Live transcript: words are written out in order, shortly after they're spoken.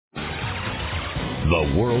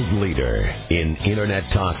The world leader in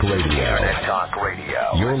Internet Talk Radio. Internet Talk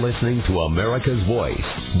Radio. You're listening to America's Voice,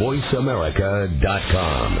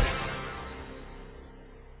 voiceamerica.com.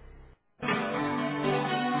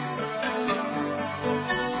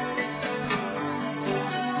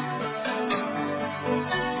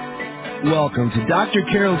 Welcome to Dr.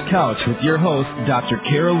 Carol's Couch with your host, Dr.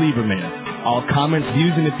 Carol Lieberman. All comments,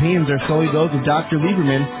 views, and opinions are solely those of Dr.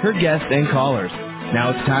 Lieberman, her guests, and callers.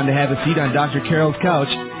 Now it's time to have a seat on Dr. Carol's Couch.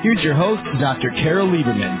 Here's your host, Dr. Carol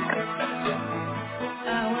Lieberman.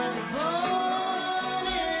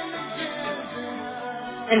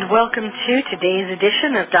 And welcome to today's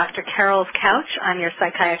edition of Dr. Carol's Couch. I'm your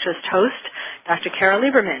psychiatrist host, Dr. Carol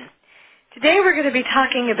Lieberman. Today we're going to be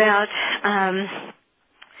talking about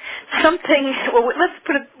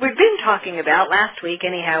we've been talking about, last week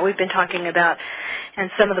anyhow, we've been talking about, and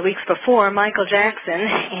some of the weeks before, Michael Jackson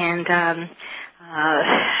and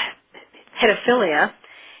pedophilia.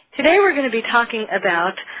 Today we're going to be talking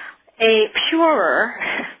about a purer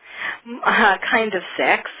kind of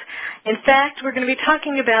sex. In fact, we're going to be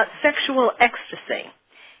talking about sexual ecstasy,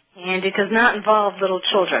 and it does not involve little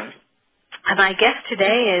children. My guest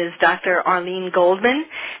today is Dr. Arlene Goldman.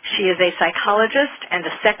 She is a psychologist and a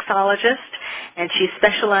sexologist, and she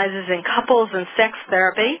specializes in couples and sex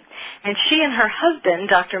therapy. And she and her husband,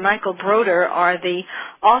 Dr. Michael Broder, are the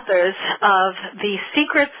authors of The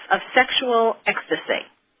Secrets of Sexual Ecstasy.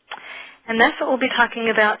 And that's what we'll be talking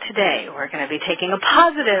about today. We're going to be taking a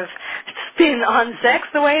positive spin on sex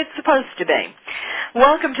the way it's supposed to be.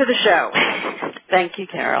 Welcome to the show. Thank you,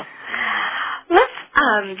 Carol.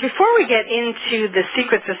 Before we get into the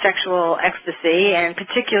secrets of sexual ecstasy, and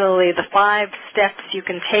particularly the 5 steps you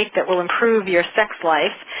can take that will improve your sex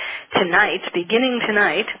life beginning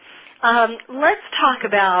tonight,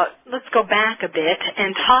 let's go back a bit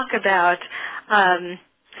and talk about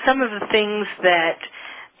some of the things that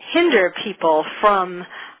hinder people from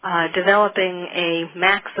developing a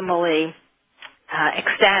maximally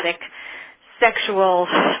ecstatic sexual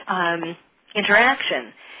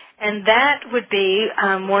interaction. And that would be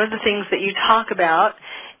one of the things that you talk about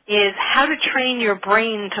is how to train your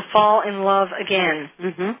brain to fall in love again.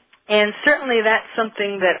 Mm-hmm. And certainly that's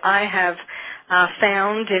something that I have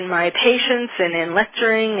found in my patients and in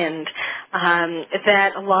lecturing, and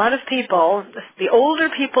that a lot of people, the older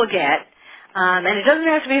people get, and it doesn't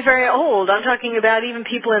have to be very old. I'm talking about even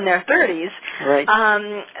people in their 30s. Right.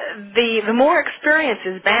 The more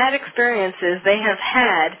experiences, bad experiences they have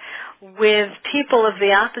had with people of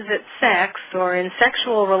the opposite sex or in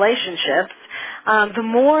sexual relationships, the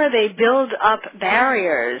more they build up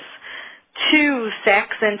barriers to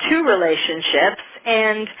sex and to relationships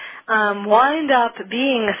and wind up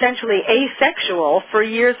being essentially asexual for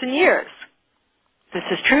years and years. This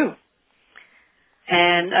is true.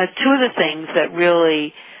 And two of the things that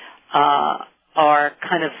really are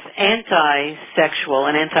kind of anti-sexual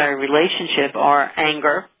and anti-relationship are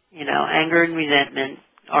anger. Anger and resentment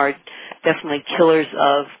are definitely killers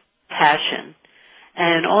of passion,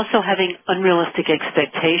 and also having unrealistic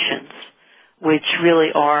expectations, which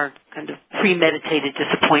really are kind of premeditated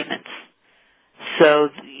disappointments. So,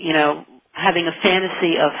 having a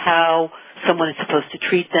fantasy of how someone is supposed to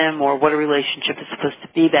treat them or what a relationship is supposed to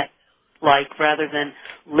be like rather than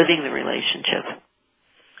living the relationship.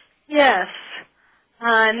 Yes.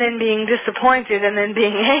 And then being disappointed, and then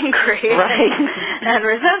being angry, right, and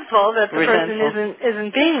resentful that the person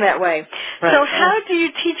isn't being that way. Right. So, how do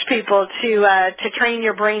you teach people to train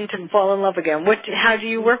your brain to fall in love again? How do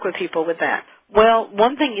you work with people with that? Well,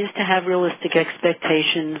 one thing is to have realistic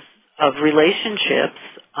expectations of relationships,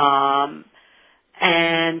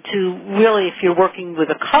 and to really, if you're working with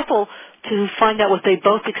a couple, to find out what they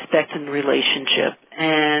both expect in the relationship,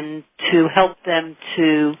 and to help them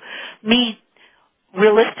to meet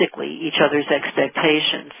realistically each other's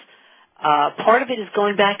expectations. Part of it is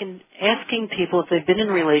going back and asking people, if they've been in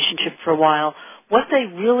a relationship for a while, what they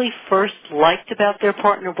really first liked about their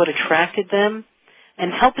partner, what attracted them,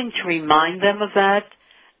 and helping to remind them of that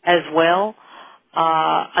as well.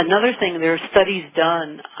 Another thing, there are studies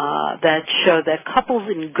done that show that couples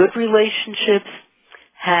in good relationships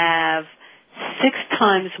have 6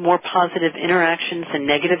 times more positive interactions than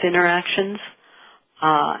negative interactions.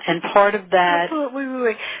 And part of that...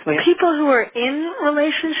 Wait. People who are in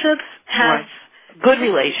relationships have... Good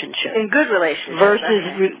relationships. In good relationships.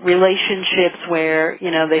 Versus relationships where,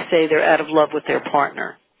 they say they're out of love with their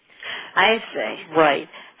partner. I see. Right.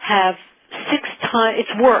 Have 6 times...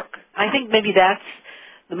 It's work. I think maybe that's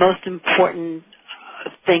the most important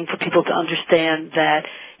thing for people to understand, that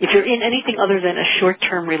if you're in anything other than a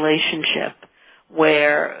short-term relationship,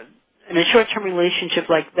 where in a short-term relationship,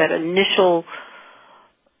 like that initial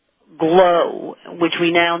glow, which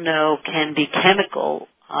we now know can be chemicals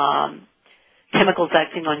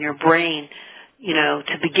acting on your brain,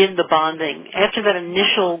 to begin the bonding. After that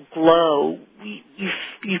initial glow,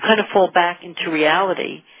 you kind of fall back into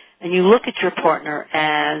reality, and you look at your partner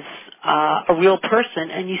as a real person,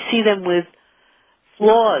 and you see them with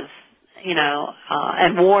flaws,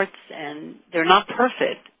 and warts, and they're not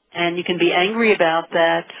perfect. And you can be angry about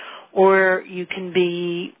that, or you can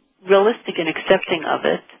be realistic and accepting of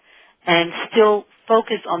it, and still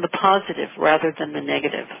focus on the positive rather than the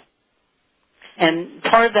negative. And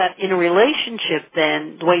part of that in a relationship,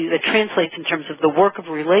 then, the way that translates in terms of the work of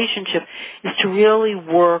a relationship, is to really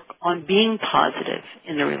work on being positive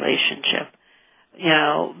in the relationship.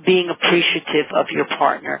 Being appreciative of your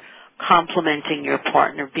partner, complimenting your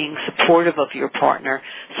partner, being supportive of your partner,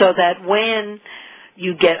 so that when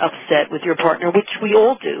you get upset with your partner, which we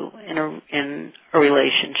all do in a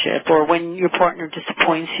relationship, or when your partner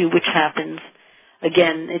disappoints you, which happens,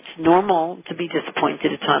 again, it's normal to be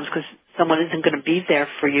disappointed at times because someone isn't going to be there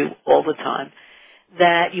for you all the time,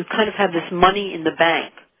 that you kind of have this money in the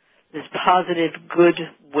bank, this positive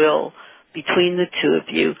goodwill between the two of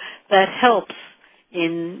you that helps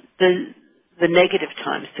in the negative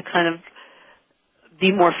times to kind of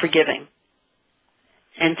be more forgiving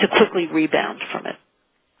and to quickly rebound from it.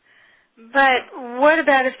 But what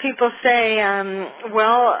about if people say, I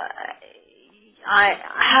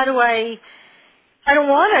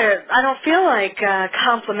don't feel like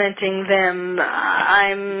complimenting them.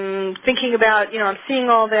 I'm thinking about, I'm seeing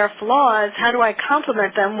all their flaws. How do I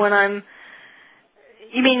compliment them when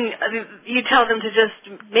you mean you tell them to just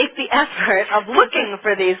make the effort of looking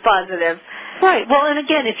for these positives? Right. Well, and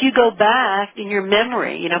again, if you go back in your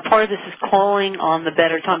memory, part of this is calling on the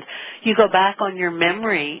better times. You go back on your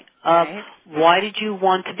memory of why did you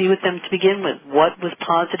want to be with them to begin with? What was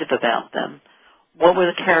positive about them? What were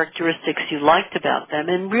the characteristics you liked about them?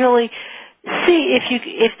 And really see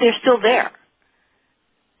if they're still there.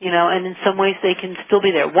 And in some ways they can still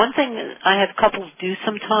be there. One thing I have couples do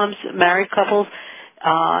sometimes, married couples,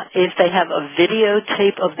 if they have a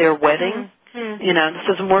videotape of their wedding. This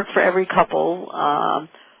doesn't work for every couple,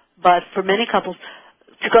 but for many couples,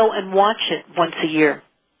 to go and watch it once a year.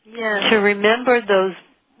 Yeah. To remember those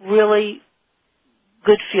really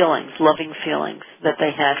good feelings, loving feelings that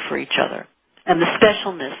they had for each other, and the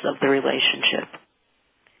specialness of the relationship.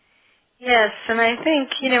 Yes, and I think,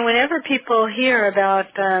 whenever people hear about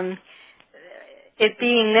it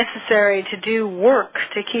being necessary to do work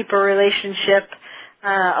to keep a relationship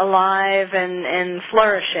alive and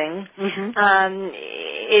flourishing,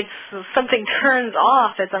 it's something turns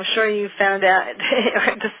off, as I'm sure you found out,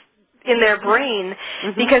 just in their brain,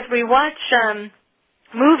 because we watch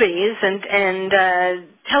movies and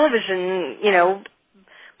television,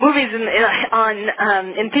 movies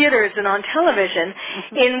in theaters and on television,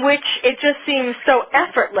 in which it just seems so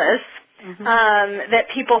effortless that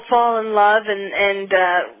people fall in love and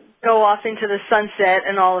go off into the sunset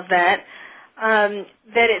and all of that.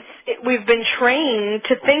 That we've been trained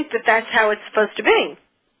to think that that's how it's supposed to be.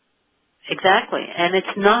 Exactly, and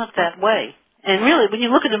it's not that way. And really, when you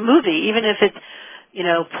look at a movie, even if it,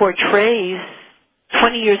 portrays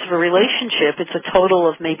 20 years of a relationship, it's a total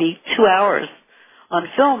of maybe 2 hours on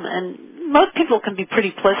film, and most people can be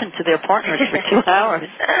pretty pleasant to their partners for 2 hours.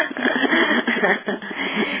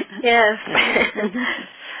 Yes.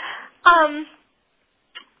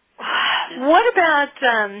 What about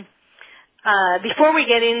before we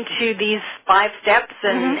get into these 5 steps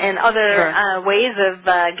and other ways of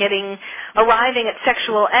arriving at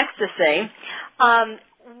sexual ecstasy,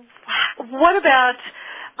 what about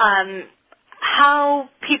how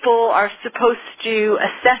people are supposed to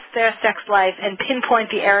assess their sex life and pinpoint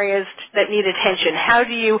the areas that need attention? How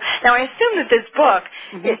do you... Now, I assume that this book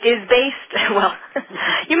is based... Well,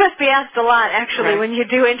 you must be asked a lot, actually, when you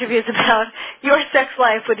do interviews about your sex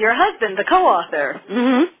life with your husband, the co-author.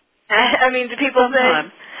 I mean, do people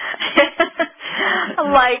say...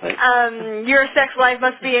 your sex life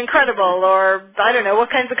must be incredible, or, I don't know,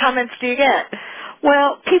 what kinds of comments do you get?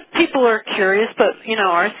 Well, people are curious, but,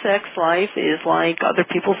 our sex life is like other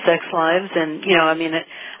people's sex lives, and,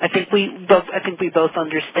 I think we both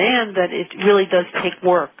understand that it really does take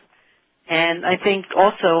work. And I think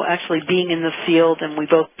also, actually, being in the field, and we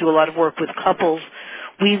both do a lot of work with couples,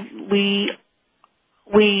 we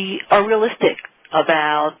are realistic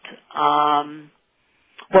about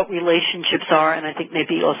what relationships are, and I think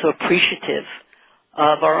maybe also appreciative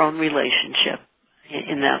of our own relationship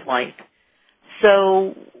in that light.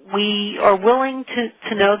 So we are willing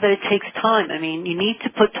to know that it takes time. I mean, you need to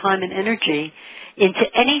put time and energy into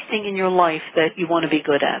anything in your life that you want to be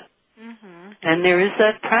good at. And there is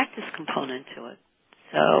that practice component to it.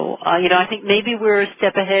 So, I think maybe we're a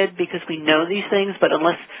step ahead because we know these things, but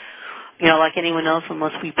unless, like anyone else,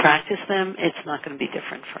 unless we practice them, it's not going to be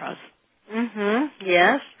different for us.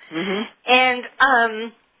 Yes. And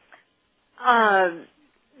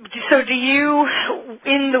so do you,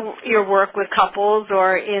 in your work with couples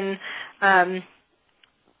or in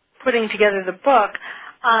putting together the book,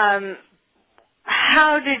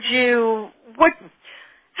 how did you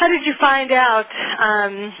find out,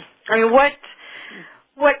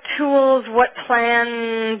 what tools, what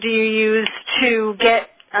plan do you use to get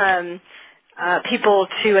people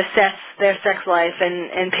to assess their sex life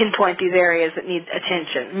and pinpoint these areas that need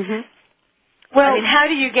attention? Well, how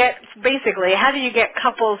do you get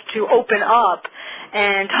couples to open up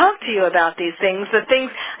and talk to you about these things?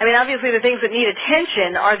 Obviously the things that need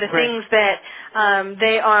attention are the things that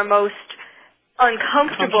they are most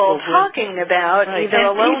uncomfortable talking about, either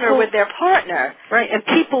alone or with their partner. Right, and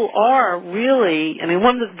people are really,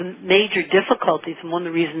 one of the major difficulties and one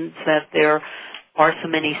of the reasons that there are so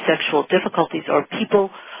many sexual difficulties are people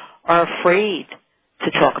are afraid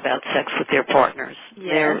to talk about sex with their partners.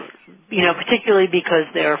 Yes. They're, particularly because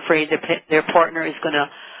they're afraid their partner is going to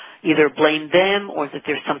either blame them or that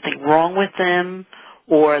there's something wrong with them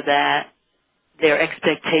or that their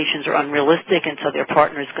expectations are unrealistic and so their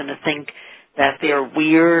partner is going to think that they're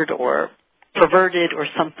weird or perverted or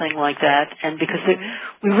something like that. And because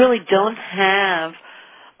we really don't have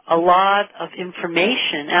a lot of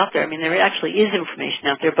information out there. There actually is information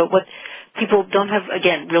out there, but what people don't have,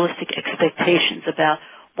 again, realistic expectations about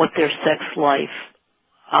what their sex life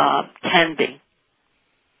can be.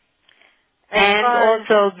 And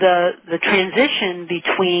also the transition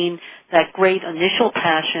between that great initial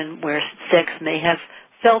passion where sex may have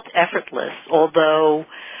felt effortless, although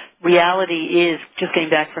reality is, just getting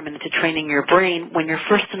back for a minute to training your brain, when you're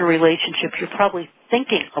first in a relationship, you're probably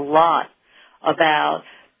thinking a lot about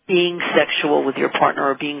being sexual with your partner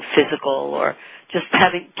or being physical or just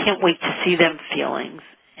can't wait to see them feelings.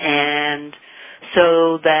 And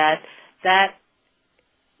so that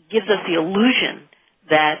gives us the illusion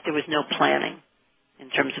that there was no planning in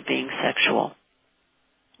terms of being sexual.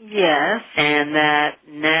 Yes. And that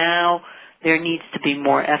now there needs to be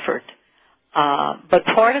more effort. But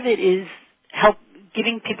part of it is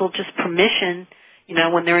giving people just permission.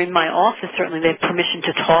 When they're in my office, certainly they have permission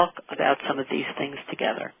to talk about some of these things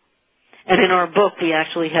together. And in our book, we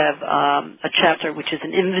actually have a chapter which is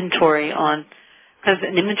an inventory on kind of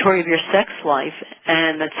an inventory of your sex life,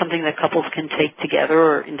 and that's something that couples can take together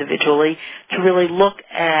or individually to really look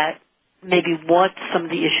at maybe what some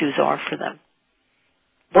of the issues are for them.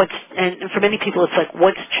 And for many people, it's like,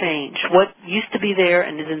 what's changed? What used to be there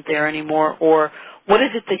and isn't there anymore? Or what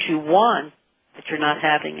is it that you want that you're not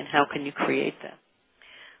having, and how can you create that?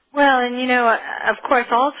 Well, and of course,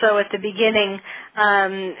 also at the beginning,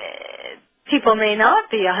 people may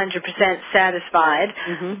not be 100% satisfied,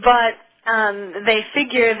 but they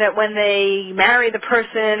figure that when they marry the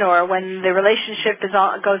person or when the relationship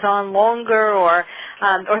goes on longer or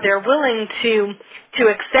they're willing to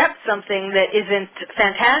accept something that isn't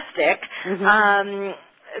fantastic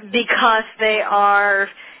because they are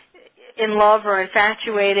in love or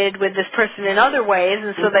infatuated with this person in other ways,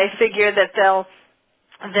 and so they figure that they'll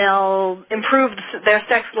improve their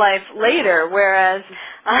sex life later, whereas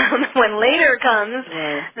when later comes,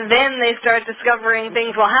 then they start discovering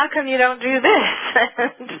things, well, how come you don't do this?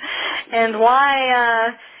 and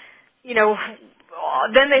why,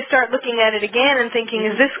 then they start looking at it again and thinking,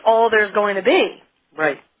 is this all there's going to be?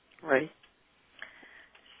 Right.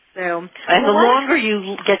 So, and the longer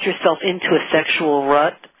you get yourself into a sexual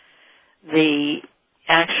rut, the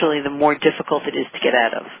more difficult it is to get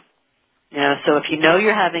out of. So if you know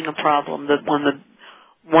you're having a problem,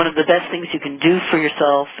 one of the best things you can do for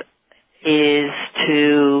yourself is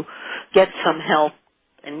to get some help.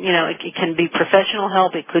 And, it can be professional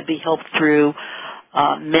help. It could be help through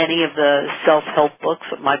many of the self-help books,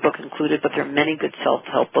 my book included, but there are many good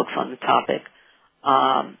self-help books on the topic.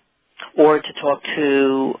 Or to talk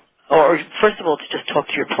to, or first of all, to just talk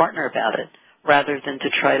to your partner about it rather than to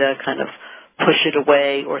try to kind of push it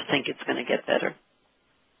away or think it's going to get better.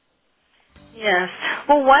 Yes.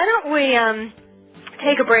 Well, why don't we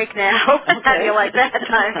take a break now? Okay. How do you like that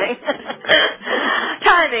timing?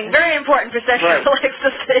 Timing, very important for sexual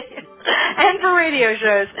ecstasy and for radio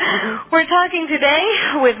shows. We're talking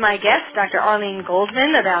today with my guest, Dr. Arlene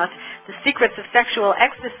Goldman, about the secrets of sexual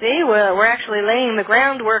ecstasy. We're actually laying the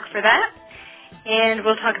groundwork for that, and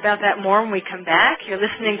we'll talk about that more when we come back. You're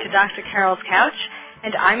listening to Dr. Carol's Couch,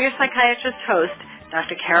 and I'm your psychiatrist host,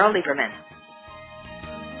 Dr. Carol Lieberman.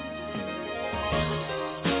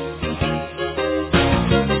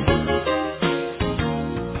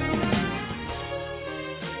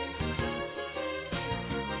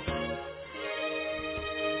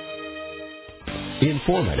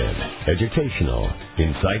 Informative, educational,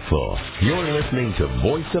 insightful. You're listening to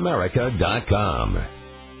VoiceAmerica.com.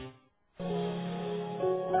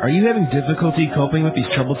 Are you having difficulty coping with these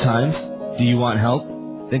troubled times? Do you want help?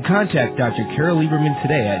 Then contact Dr. Carol Lieberman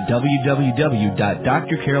today at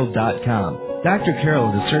www.drcarol.com. Dr. Carol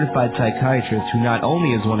is a certified psychiatrist who not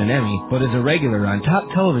only has won an Emmy, but is a regular on top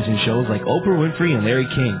television shows like Oprah Winfrey and Larry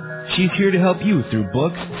King. She's here to help you through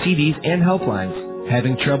books, CDs, and helplines.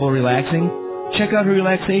 Having trouble relaxing? Check out her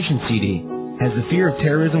relaxation CD. Has the fear of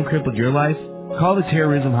terrorism crippled your life? Call the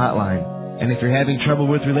terrorism hotline. And if you're having trouble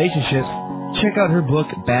with relationships, check out her book,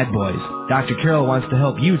 Bad Boys. Dr. Carol wants to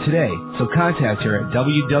help you today, so contact her at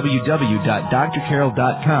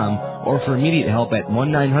www.drcarol.com or for immediate help at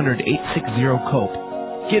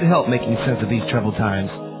 1-900-860-COPE. Get help making sense of these troubled times.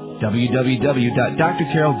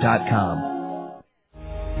 www.drcarol.com.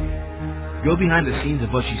 Go behind the scenes of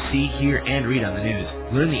what you see, hear, and read on the news.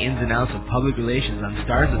 Learn the ins and outs of public relations on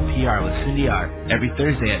Stars of PR with Cindy R. every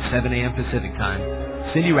Thursday at 7 a.m. Pacific Time.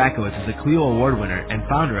 Cindy Rakowitz is a Clio Award winner and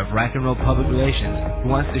founder of Rack and Roll Public Relations who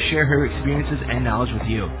wants to share her experiences and knowledge with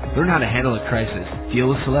you. Learn how to handle a crisis, deal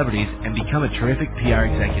with celebrities, and become a terrific PR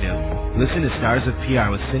executive. Listen to Stars of PR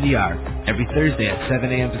with Cindy R. every Thursday at 7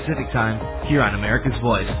 a.m. Pacific Time here on America's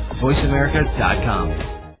Voice,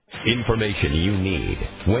 VoiceAmerica.com. Information you need,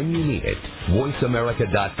 when you need it.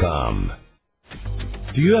 VoiceAmerica.com.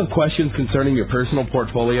 Do you have questions concerning your personal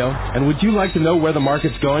portfolio? And would you like to know where the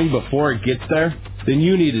market's going before it gets there? Then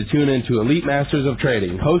you need to tune in to Elite Masters of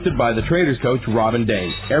Trading, hosted by the Traders Coach Robin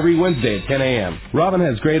Dane, every Wednesday at 10 a.m. Robin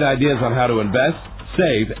has great ideas on how to invest,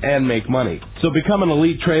 save, and make money. So become an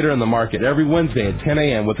elite trader in the market every Wednesday at 10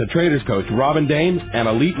 a.m. with the Traders Coach Robin Dane and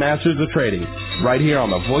Elite Masters of Trading, right here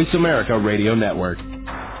on the Voice America Radio Network.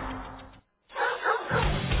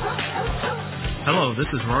 Hello, this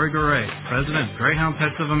is Rory Garay, President of Greyhound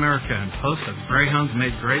Pets of America and host of Greyhounds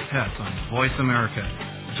Make Great Pets on Voice America.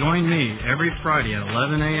 Join me every Friday at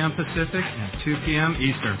 11 a.m. Pacific and 2 p.m.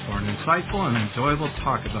 Eastern for an insightful and enjoyable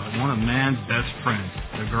talk about one of man's best friends,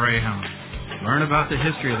 the Greyhound. Learn about the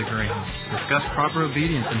history of the Greyhound, discuss proper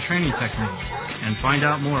obedience and training techniques, and find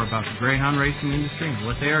out more about the Greyhound racing industry and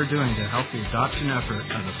what they are doing to help the adoption effort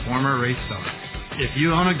of the former race star. If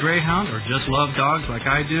you own a Greyhound or just love dogs like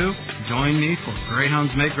I do, join me for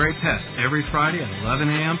Greyhounds Make Great Pets every Friday at 11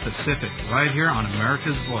 a.m. Pacific, right here on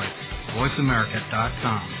America's Voice,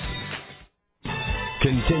 VoiceAmerica.com.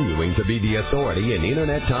 Continuing to be the authority in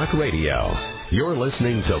Internet Talk Radio, you're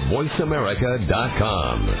listening to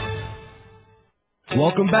VoiceAmerica.com.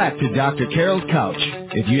 Welcome back to Dr. Carol's Couch.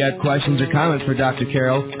 If you have questions or comments for Dr.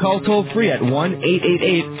 Carol, call toll-free at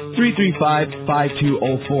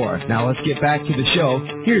 1-888-335-5204. Now let's get back to the show.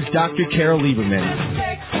 Here's Dr. Carol Lieberman.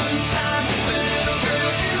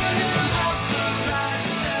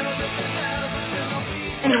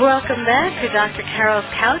 And welcome back to Dr. Carol's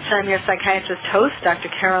Couch. I'm your psychiatrist host, Dr.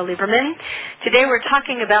 Carol Lieberman. Today we're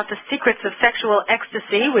talking about The Secrets of Sexual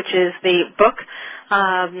Ecstasy, which is the book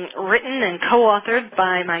written and co-authored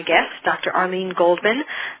by my guest, Dr. Arlene Goldman,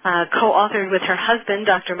 co-authored with her husband,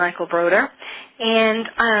 Dr. Michael Broder. And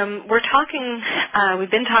we've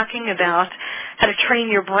been talking about how to train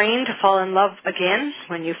your brain to fall in love again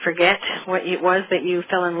when you forget what it was that you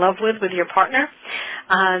fell in love with your partner.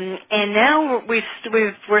 And now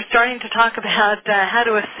we're starting to talk about how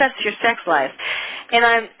to assess your sex life.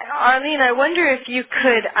 And Arlene, I wonder if you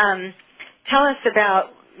could tell us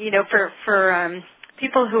about, for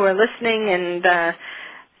people who are listening and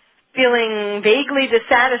feeling vaguely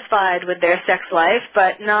dissatisfied with their sex life,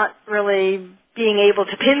 but not really being able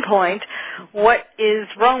to pinpoint what is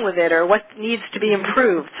wrong with it or what needs to be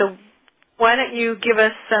improved. So why don't you give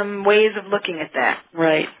us some ways of looking at that?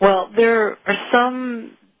 Right. Well, there are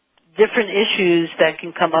some different issues that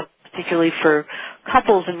can come up, particularly for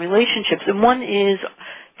couples and relationships. And one is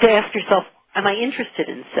to ask yourself, am I interested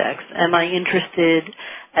in sex? Am I interested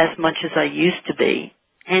as much as I used to be?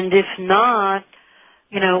 And if not,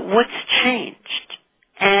 what's changed?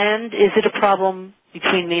 And is it a problem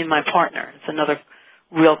between me and my partner? It's another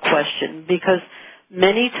real question, because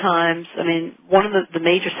many times, one of the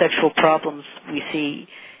major sexual problems we see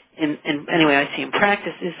anyway I see in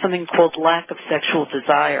practice is something called lack of sexual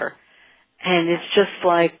desire. And it's just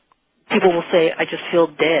like people will say, I just feel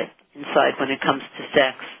dead inside when it comes to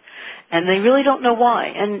sex. And they really don't know why.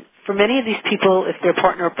 And for many of these people, if their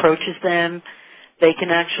partner approaches them, they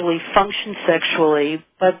can actually function sexually,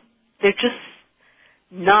 but they're just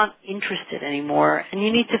not interested anymore. And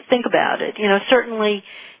you need to think about it. Certainly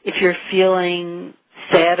if you're feeling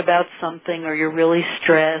sad about something or you're really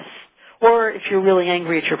stressed, or if you're really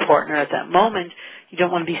angry at your partner at that moment, you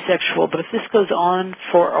don't want to be sexual. But if this goes on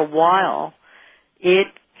for a while, it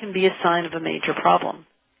can be a sign of a major problem.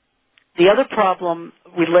 The other problem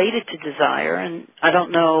related to desire, and I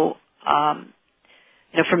don't know,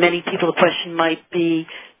 for many people the question might be,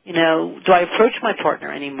 do I approach my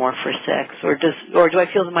partner anymore for sex, or do I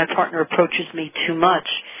feel that my partner approaches me too much?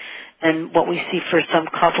 And what we see for some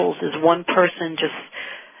couples is one person just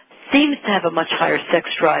seems to have a much higher sex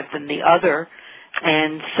drive than the other,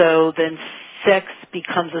 and so then sex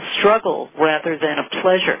becomes a struggle rather than a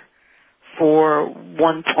pleasure for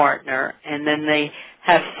one partner, and then they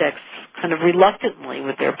have sex kind of reluctantly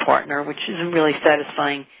with their partner, which isn't really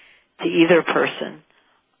satisfying to either person.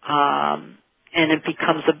 And it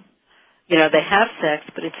becomes they have sex,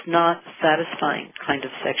 but it's not a satisfying kind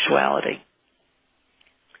of sexuality.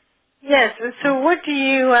 Yes. So what do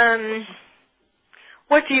you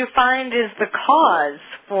find is the cause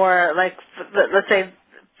for, let's say,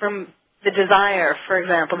 from the desire, for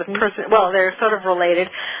example, the person? Well, they're sort of related.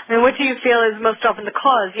 I mean, what do you feel is most often the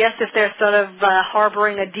cause? Yes, if they're sort of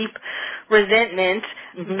harboring a deep resentment,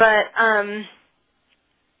 but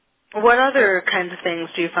what other kinds of things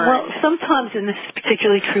do you find? Well, sometimes, and this is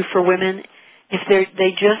particularly true for women, if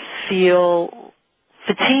they just feel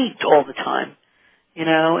fatigued all the time.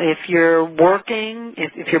 If you're working,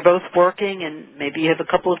 if you're both working and maybe you have a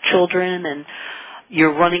couple of children and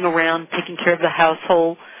you're running around taking care of the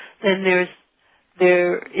household, then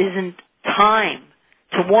there isn't time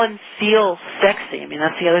to, one, feel sexy. I mean,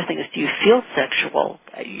 that's the other thing, is do you feel sexual?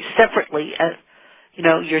 You separately, as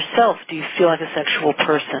yourself, do you feel like a sexual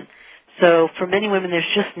person? So for many women,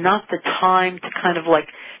 there's just not the time to kind of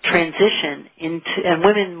transition into, and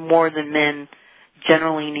women more than men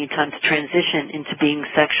generally need time to transition into being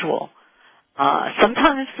sexual.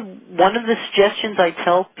 Sometimes one of the suggestions I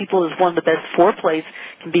tell people is one of the best foreplays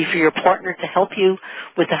can be for your partner to help you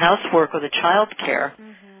with the housework or the child care,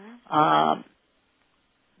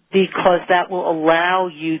 because that will allow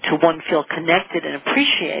you to, one, feel connected and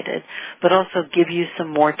appreciated, but also give you some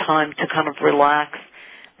more time to kind of relax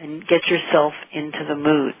and get yourself into the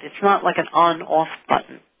mood. It's not like an on-off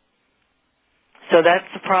button. So that's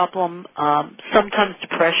the problem. Sometimes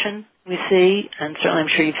depression we see, and certainly I'm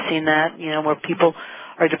sure you've seen that, where people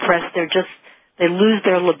are depressed. They lose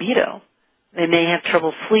their libido. They may have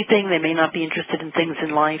trouble sleeping. They may not be interested in things in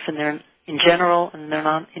life, and they're in general, and they're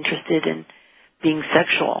not interested in being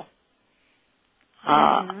sexual.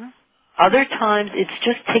 Other times it's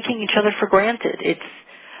just taking each other for granted. It's,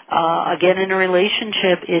 again, in a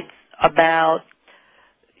relationship, it's about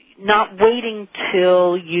not waiting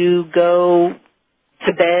till you go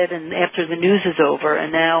to bed and after the news is over,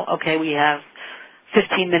 and now, okay, we have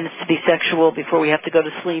 15 minutes to be sexual before we have to go to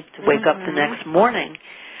sleep to wake up the next morning.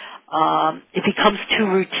 It becomes too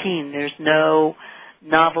routine. There's no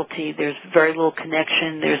novelty. There's very little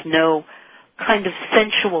connection. There's no kind of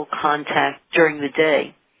sensual contact during the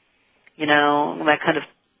day. That kind of,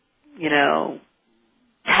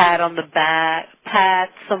 pat on the back, pat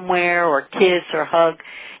somewhere, or kiss or hug.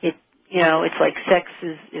 It's like sex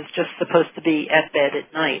is just supposed to be at bed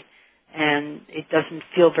at night, and it doesn't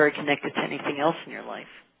feel very connected to anything else in your life.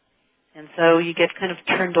 And so you get kind of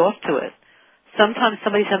turned off to it. Sometimes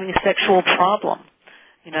somebody's having a sexual problem,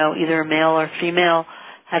 either a male or female,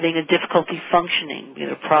 having a difficulty functioning,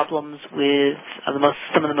 either problems with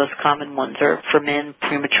some of the most common ones are for men,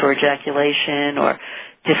 premature ejaculation, or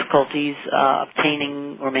difficulties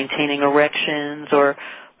obtaining or maintaining erections, or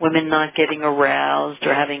women not getting aroused,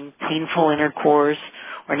 or having painful intercourse,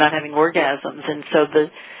 or not having orgasms. And so the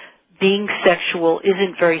being sexual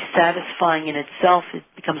isn't very satisfying in itself. It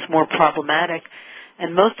becomes more problematic.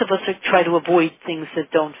 And most of us try to avoid things that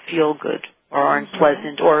don't feel good or aren't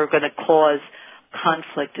pleasant or are going to cause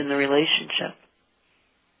conflict in the relationship.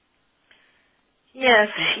 Yes.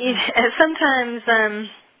 Sometimes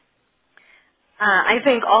I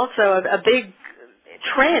think also a big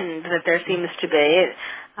trend that there seems to be,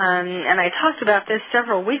 and I talked about this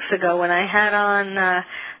several weeks ago when I had on a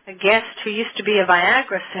guest who used to be a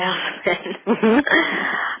Viagra salesman.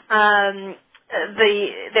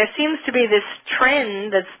 There seems to be this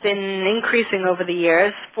trend that's been increasing over the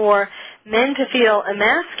years for men to feel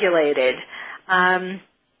emasculated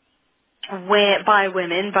by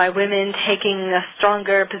women taking a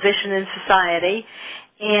stronger position in society,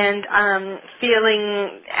 and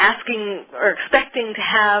asking or expecting to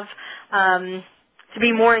have to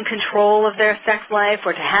be more in control of their sex life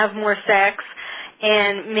or to have more sex,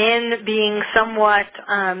 and men being somewhat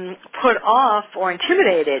put off or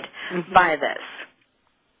intimidated by this.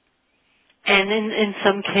 And in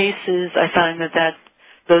some cases, I find that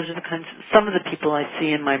those are some of the people I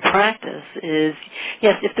see in my practice is,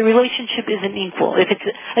 yes, if the relationship isn't equal,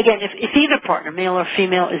 if either partner, male or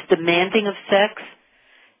female, is demanding of sex,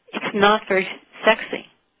 it's not very sexy.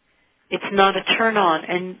 It's not a turn on.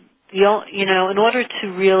 And, in order to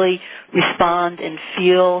really respond and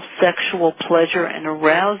feel sexual pleasure and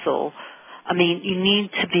arousal, you need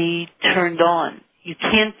to be turned on.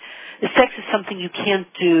 Sex is something you can't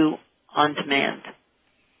do on demand.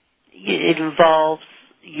 It involves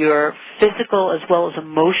your physical as well as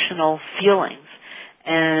emotional feelings.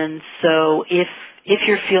 And so if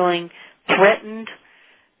you're feeling threatened,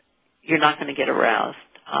 you're not going to get aroused.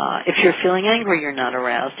 If you're feeling angry, you're not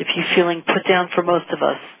aroused. If you're feeling put down, for most of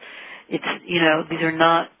us, these are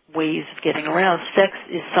not ways of getting aroused. Sex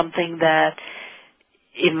is something that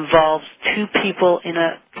involves two people in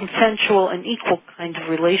a consensual and equal kind of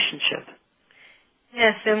relationship.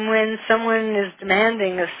 Yes, and when someone is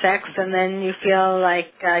demanding of sex, and then you feel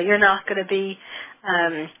like you're not going to be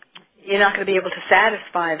able to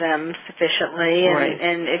satisfy them sufficiently,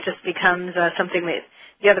 and it just becomes something that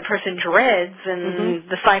the other person dreads, and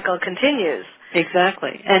the cycle continues.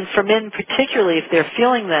 Exactly. And for men particularly, if they're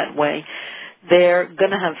feeling that way, they're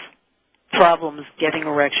going to have problems getting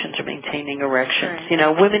erections or maintaining erections.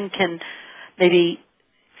 Right. Women can maybe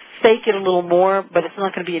fake it a little more, but it's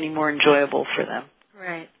not going to be any more enjoyable for them.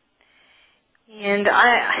 Right. And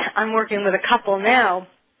I'm working with a couple now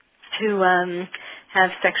who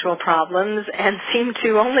have sexual problems and seem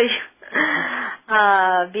to only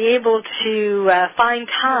be able to find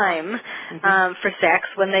time for sex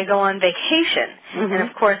when they go on vacation. And,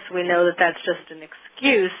 of course, we know that that's just an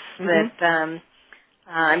excuse that,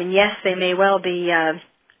 yes, they may well be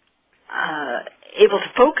able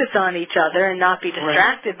to focus on each other and not be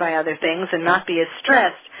distracted by other things and not be as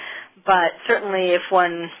stressed. But certainly if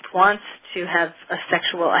one wants to have a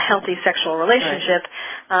healthy sexual relationship,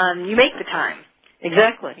 you make the time.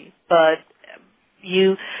 Exactly. But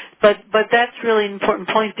that's really an important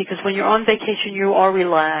point, because when you're on vacation, you are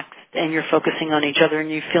relaxed and you're focusing on each other and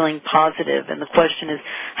you're feeling positive. And the question is,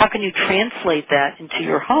 how can you translate that into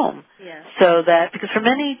your home? Yes. So that, because for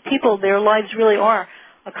many people, their lives really are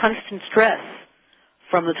a constant stress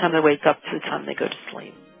from the time they wake up to the time they go to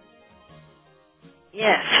sleep.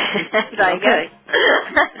 Yes, I guess.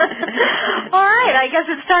 All right, I guess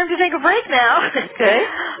it's time to take a break now. Okay.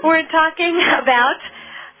 We're talking about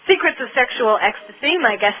secrets of sexual ecstasy.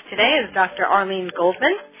 My guest today is Dr. Arlene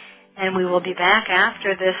Goldman, and we will be back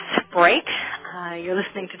after this break. You're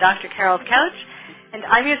listening to Dr. Carol's Couch, and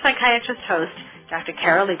I'm your psychiatrist host, Dr.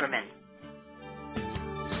 Carol Lieberman.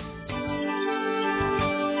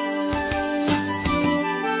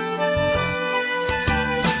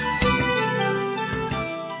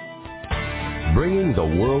 Bringing the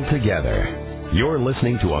world together. You're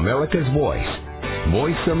listening to America's Voice.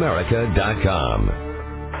 VoiceAmerica.com.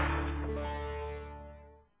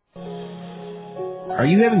 Are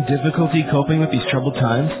you having difficulty coping with these troubled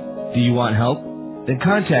times? Do you want help? Then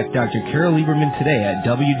contact Dr. Carol Lieberman today at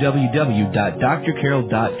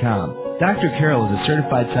www.drcarol.com. Dr. Carol is a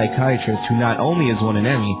certified psychiatrist who not only has won an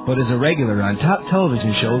Emmy, but is a regular on top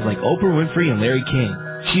television shows like Oprah Winfrey and Larry King.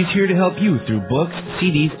 She's here to help you through books,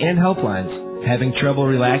 CDs, and helplines. Having trouble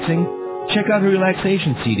relaxing? Check out her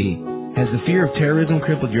relaxation CD. Has the fear of terrorism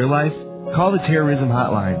crippled your life? Call the terrorism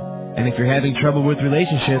hotline. And if you're having trouble with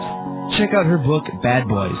relationships, check out her book, Bad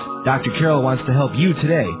Boys. Dr. Carol wants to help you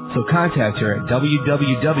today, so contact her at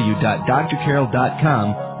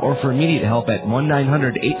www.drcarol.com or for immediate help at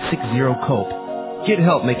 1-900-860-COPE. Get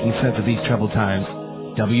help making sense of these troubled times.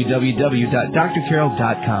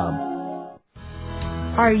 www.drcarol.com.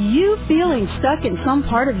 Are you feeling stuck in some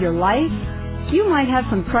part of your life? You might have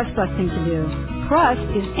some crust busting to do. Crust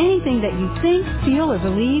is anything that you think, feel, or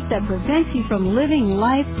believe that prevents you from living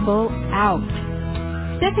life full out.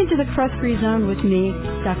 Step into the crust-free zone with me,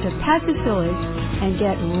 Dr. Pat Basile, and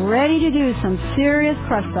get ready to do some serious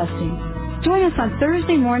crust busting. Join us on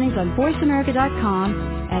Thursday mornings on VoiceAmerica.com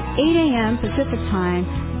at 8 a.m. Pacific Time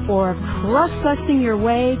for crust busting your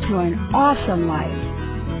way to an awesome life.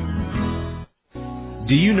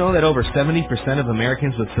 Do you know that over 70% of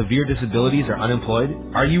Americans with severe disabilities are unemployed?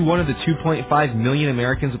 Are you one of the 2.5 million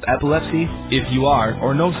Americans with epilepsy? If you are,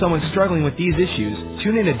 or know someone struggling with these issues,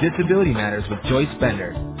 tune in to Disability Matters with Joyce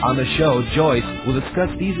Bender. On the show, Joyce will discuss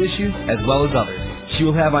these issues as well as others. She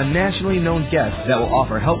will have on nationally known guests that will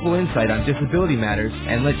offer helpful insight on disability matters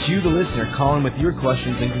and let you, the listener, call in with your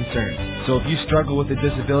questions and concerns. So if you struggle with a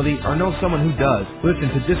disability or know someone who does, listen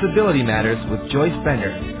to Disability Matters with Joyce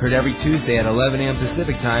Bender, heard every Tuesday at 11 a.m.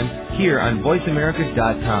 Pacific Time here on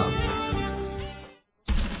VoiceAmerica.com.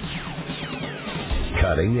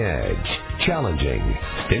 Cutting edge, challenging,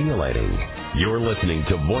 stimulating. You're listening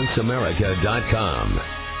to VoiceAmerica.com.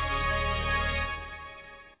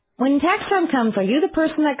 When tax time comes, are you the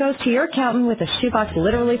person that goes to your accountant with a shoebox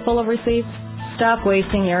literally full of receipts? Stop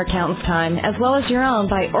wasting your accountant's time as well as your own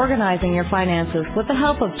by organizing your finances with the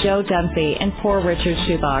help of Joe Dunphy and Poor Richard's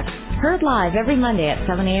Shoebox. Heard live every Monday at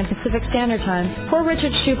 7 a.m. Pacific Standard Time, Poor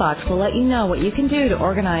Richard's Shoebox will let you know what you can do to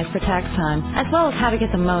organize for tax time, as well as how to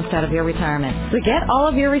get the most out of your retirement. So get all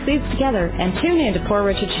of your receipts together and tune in to Poor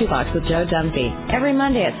Richard's Shoebox with Joe Dunphy every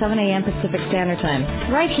Monday at 7 a.m. Pacific Standard Time,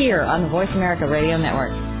 right here on the Voice America Radio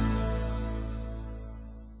Network.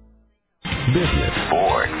 Business,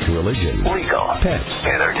 sports, religion, legal, pets,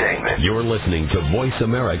 entertainment. You're listening to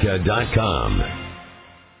VoiceAmerica.com.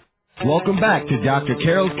 Welcome back to Dr.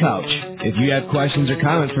 Carol's Couch. If you have questions or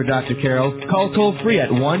comments for Dr. Carol, call toll-free at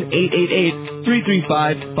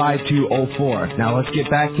 1-888-335-5204. Now let's get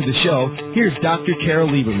back to the show. Here's Dr. Carol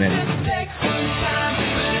Lieberman.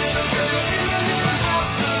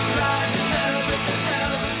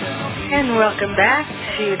 And welcome back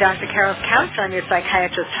to Dr. Carol's Couch. I'm your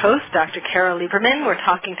psychiatrist host, Dr. Carol Lieberman. We're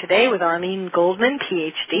talking today with Arlene Goldman,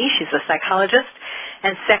 Ph.D. She's a psychologist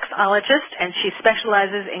and sexologist, and she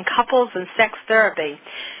specializes in couples and sex therapy.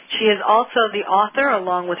 She is also the author,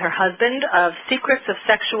 along with her husband, of Secrets of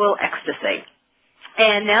Sexual Ecstasy.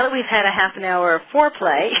 And now that we've had a half an hour of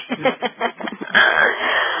foreplay,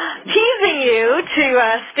 teasing you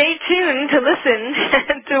to stay tuned to listen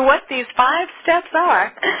to what these 5 steps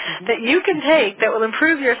are that you can take that will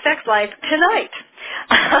improve your sex life tonight.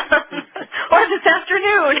 Or this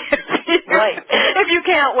afternoon, right? If you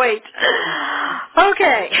can't wait.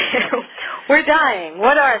 Okay, we're dying.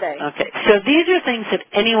 What are they? Okay, so these are things that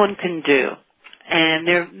anyone can do, and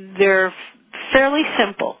they're fairly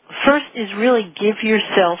simple. First is really give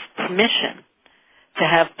yourself permission to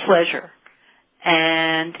have pleasure,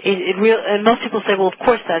 and and most people say, well, of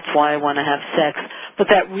course that's why I want to have sex, but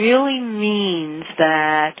that really means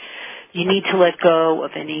that you need to let go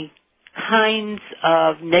of any kinds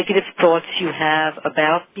of negative thoughts you have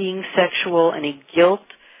about being sexual, any guilt,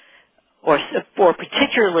 or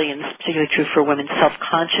particularly, and this is particularly true for women,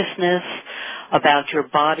 self-consciousness about your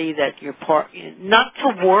body, that your not to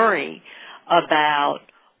worry about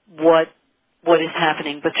what is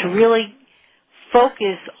happening, but to really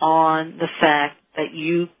focus on the fact that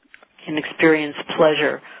you can experience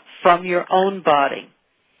pleasure from your own body.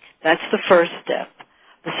 That's the first step.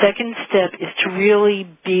 The second step is to really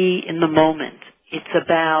be in the moment. It's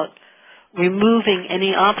about removing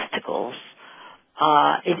any obstacles.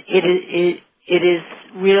 It is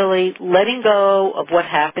really letting go of what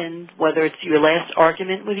happened, whether it's your last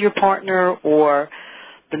argument with your partner or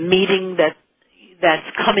the meeting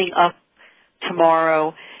that's coming up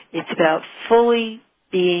tomorrow. It's about fully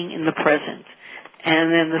being in the present.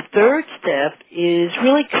 And then the third step is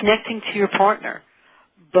really connecting to your partner,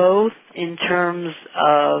 both in terms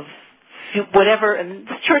of whatever, and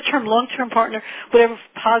short-term, long-term partner, whatever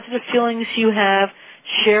positive feelings you have,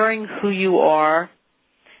 sharing who you are.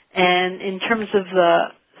 And in terms of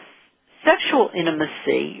the sexual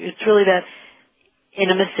intimacy, it's really that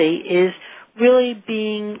intimacy is really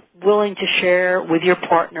being willing to share with your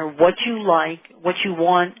partner what you like, what you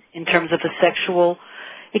want in terms of a sexual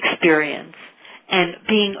experience, and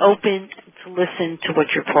being open to listen to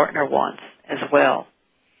what your partner wants as well.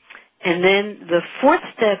 And then the fourth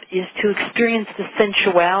step is to experience the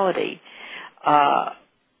sensuality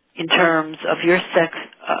in terms of your sex,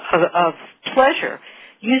 of pleasure,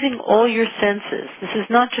 using all your senses. This is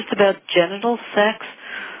not just about genital sex,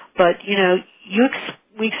 but,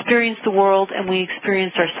 we experience the world and we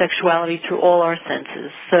experience our sexuality through all our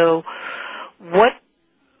senses. So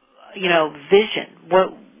vision,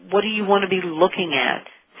 what do you want to be looking at?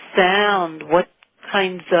 Sound, what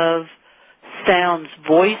kinds of sounds?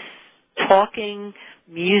 Voice, talking,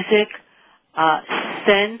 music,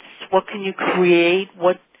 scents, what can you create?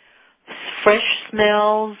 What fresh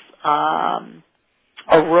smells,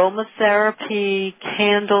 aromatherapy,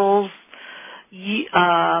 candles,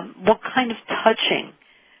 what kind of touching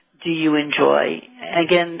do you enjoy?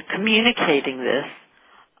 Again, communicating this,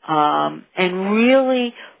 and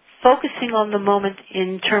really focusing on the moment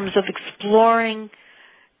in terms of exploring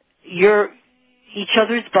each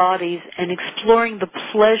other's bodies and exploring the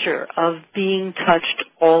pleasure of being touched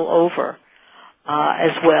all over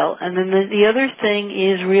as well. And then the other thing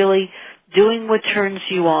is really doing what turns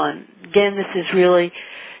you on. Again, this is really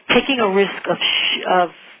taking a risk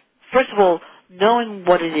of first of all, knowing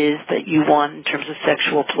what it is that you want in terms of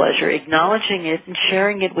sexual pleasure, acknowledging it and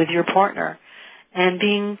sharing it with your partner, and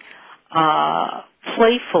being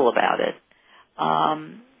playful about it,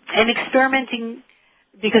 and experimenting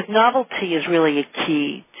because novelty is really a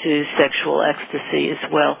key to sexual ecstasy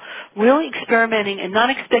as well. Really experimenting and not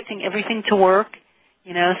expecting everything to work.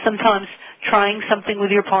 You know, sometimes trying something with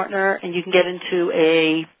your partner and you can get into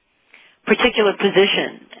a particular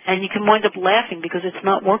position and you can wind up laughing because it's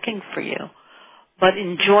not working for you. But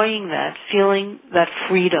enjoying that, feeling that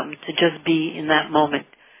freedom to just be in that moment,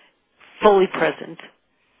 fully present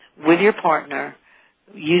with your partner,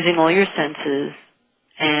 using all your senses,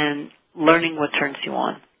 and learning what turns you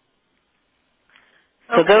on.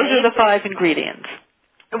 So those are the 5 ingredients.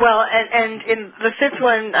 Well, and in the 5th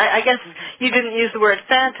one, I guess you didn't use the word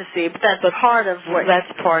fantasy, but that's part of what...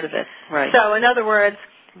 That's part of it, right. So, in other words,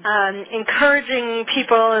 encouraging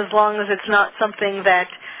people, as long as it's not something that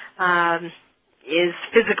is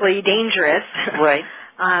physically dangerous, right,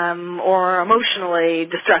 or emotionally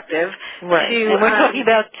destructive. Right. And we're talking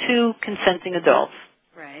about 2 consenting adults.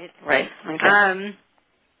 Right. Right. Okay.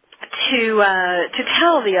 To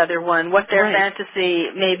tell the other one what their fantasy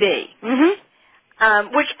may be.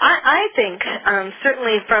 Mm-hmm. Which I think,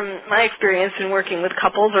 certainly from my experience in working with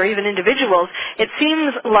couples or even individuals, it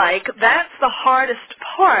seems like that's the hardest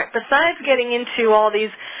part, besides getting into all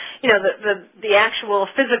these, you know, the actual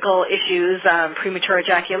physical issues, premature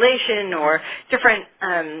ejaculation or different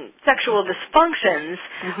sexual dysfunctions.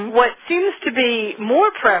 Mm-hmm. What seems to be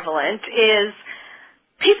more prevalent is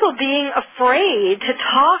people being afraid to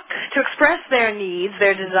talk, to express their needs,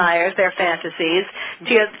 their desires, their fantasies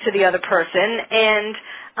to the other person, and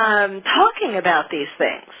talking about these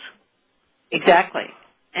things. Exactly.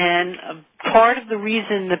 And part of the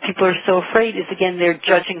reason that people are so afraid is, again, they're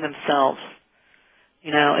judging themselves.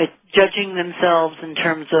 You know, judging themselves in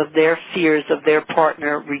terms of their fears of their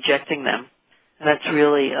partner rejecting them. And that's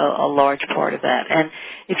really a large part of that. And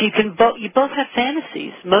if you both have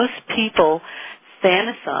fantasies. Most people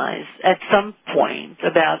fantasize at some point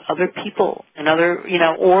about other people and other, you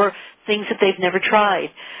know, or things that they've never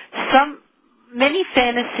tried. Many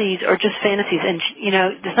fantasies are just fantasies, and, you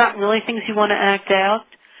know, there's not really things you want to act out,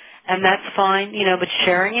 and that's fine, you know, but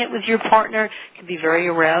sharing it with your partner can be very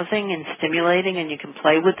arousing and stimulating, and you can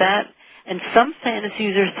play with that. And some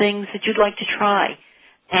fantasies are things that you'd like to try.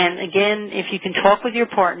 And again, if you can talk with your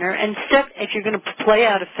partner and if you're going to play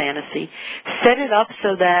out a fantasy, set it up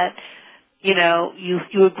so that, you know,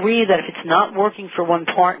 you agree that if it's not working for one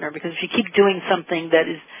partner, because if you keep doing something that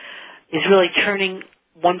is really turning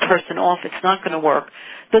one person off, it's not going to work.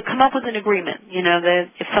 But come up with an agreement, you know,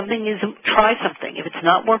 that if something isn't, try something. If it's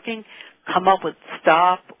not working, come up with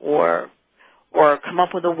stop or come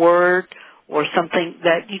up with a word or something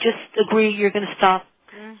that you just agree you're going to stop.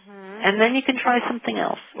 Mm-hmm. And then you can try something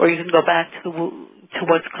else, or you can go back to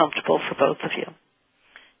what's comfortable for both of you.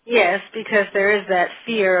 Yes, because there is that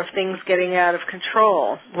fear of things getting out of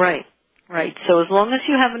control. Right, right. So as long as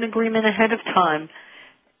you have an agreement ahead of time,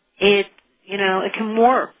 it can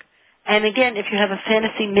work. And again, if you have a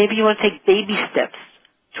fantasy, maybe you want to take baby steps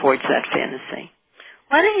towards that fantasy.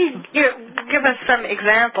 Why don't you give us some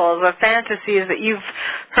examples of fantasies that you've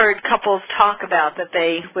heard couples talk about that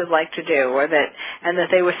they would like to do, or that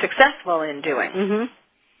they were successful in doing?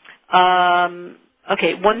 Mm-hmm.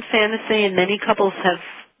 Okay, one fantasy, and many couples have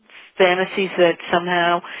fantasies that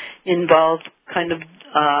somehow involve kind of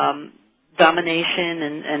domination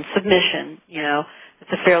and submission. You know,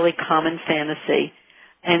 it's a fairly common fantasy.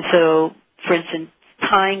 And so, for instance,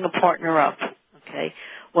 tying a partner up. Okay.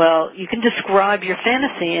 Well, you can describe your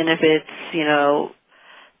fantasy, and if it's, you know,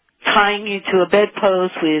 tying you to a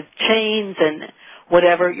bedpost with chains and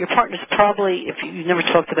whatever, your partner's probably, if you've never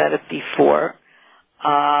talked about it before,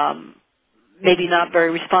 maybe not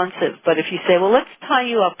very responsive. But if you say, well, let's tie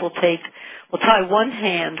you up, we'll tie one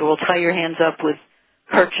hand, or we'll tie your hands up with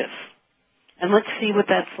kerchiefs, and let's see what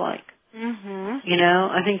that's like. Mm-hmm. You know,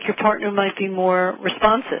 I think your partner might be more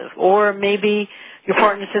responsive. Or maybe your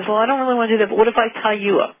partner says, well, I don't really want to do that, but what if I tie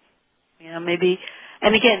you up? You know, maybe.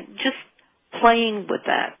 And again, just playing with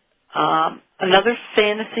that. Another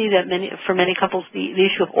fantasy that for many couples, the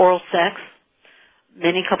issue of oral sex.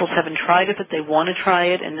 Many couples haven't tried it, but they want to try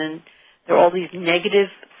it, and then there are all these negative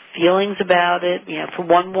feelings about it. You know, for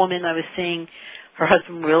one woman I was seeing, her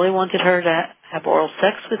husband really wanted her to have oral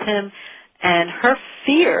sex with him, and her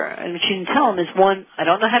fear, and she didn't tell him, is one, I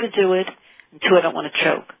don't know how to do it, and two, I don't want to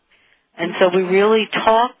choke. And so we really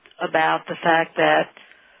talked about the fact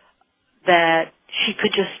that she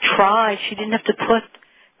could just try. She didn't have to put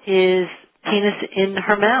his penis in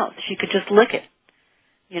her mouth. She could just lick it.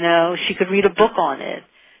 You know, she could read a book on it.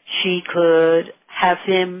 She could have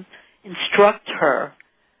him instruct her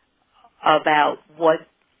about what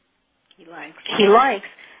he likes.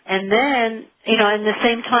 And then, you know, at the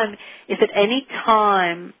same time, if at any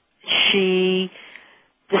time she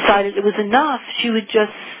decided it was enough, she would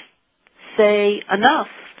just say enough,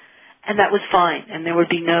 and that was fine, and there would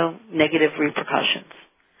be no negative repercussions.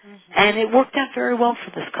 And it worked out very well for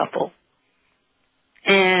this couple.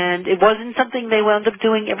 And it wasn't something they wound up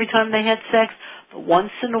doing every time they had sex, but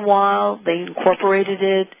once in a while they incorporated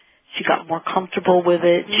it. She got more comfortable with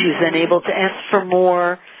it. She was then able to ask for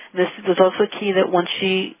more. This was also key that once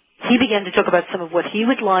he began to talk about some of what he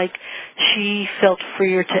would like, she felt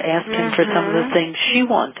freer to ask him for some of the things she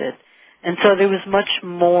wanted. And so there was much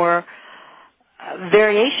more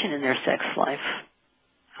variation in their sex life.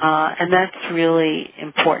 And that's really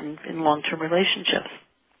important in long-term relationships.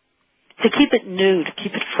 To keep it new, to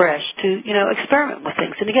keep it fresh, to, experiment with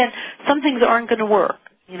things. And again, some things aren't going to work.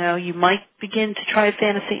 You might begin to try a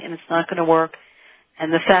fantasy and it's not going to work.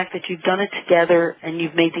 And the fact that you've done it together and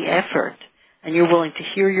you've made the effort and you're willing to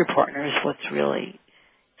hear your partner is what's really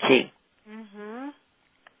key.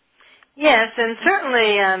 Yes, and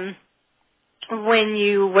certainly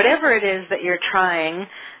whatever it is that you're trying,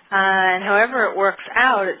 and however it works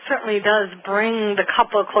out, it certainly does bring the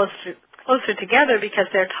couple closer together because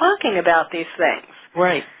they're talking about these things.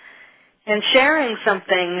 Right. And sharing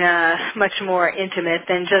something much more intimate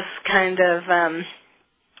than just kind of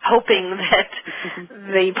hoping that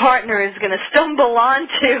the partner is going to stumble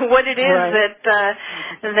onto what it is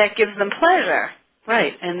that gives them pleasure.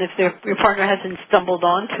 Right. And if your partner hasn't stumbled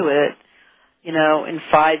onto it, in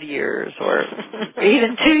 5 years or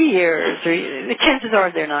even 2 years, or the chances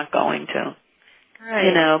are they're not going to.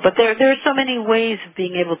 Right. But there are so many ways of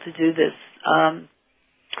being able to do this.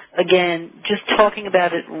 Again, just talking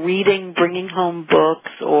about it, reading, bringing home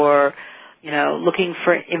books, or, looking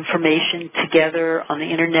for information together on the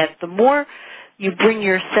Internet. The more you bring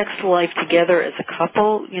your sex life together as a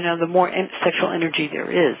couple, the more sexual energy there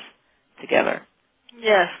is together.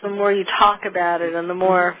 Yes, the more you talk about it and the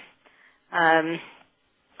more,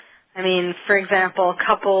 for example,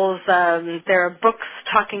 couples, there are books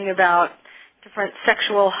talking about different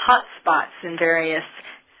sexual hotspots in various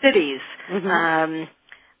cities,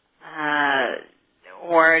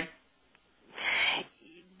 or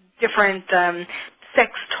different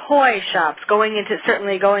sex toy shops. Going into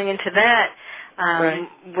that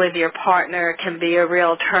with your partner can be a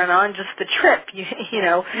real turn on. Just the trip,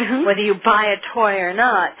 whether you buy a toy or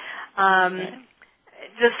not.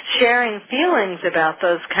 Just sharing feelings about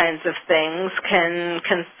those kinds of things can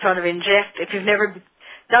sort of inject, if you've never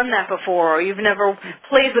done that before, or you've never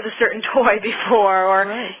played with a certain toy before, or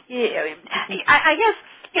I guess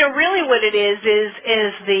really what it is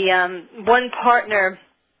the one partner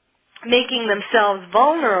making themselves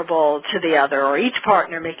vulnerable to the other, or each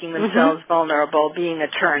partner making themselves vulnerable, being a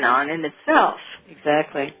turn on in itself.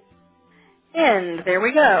 Exactly. And there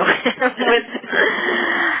we go with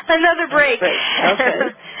another break.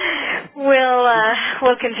 Okay.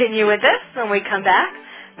 We'll continue with this when we come back.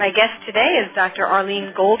 My guest today is Dr.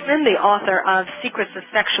 Arlene Goldman, the author of Secrets of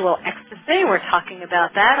Sexual Ecstasy. We're talking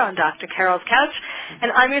about that on Dr. Carol's Couch.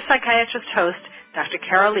 And I'm your psychiatrist host, Dr.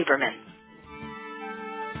 Carol Lieberman.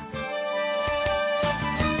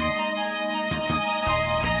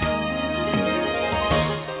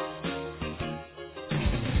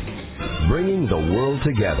 Bringing the world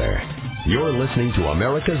together. You're listening to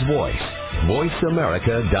America's Voice,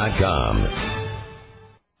 VoiceAmerica.com.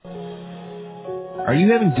 Are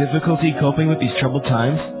you having difficulty coping with these troubled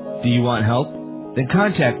times? Do you want help? Then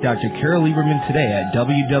contact Dr. Carol Lieberman today at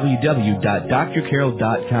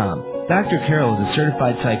www.drcarol.com. Dr. Carol is a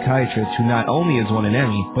certified psychiatrist who not only has won an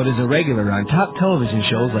Emmy, but is a regular on top television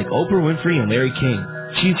shows like Oprah Winfrey and Larry King.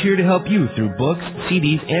 She's here to help you through books,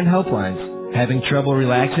 CDs, and helplines. Having trouble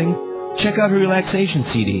relaxing? Check out her relaxation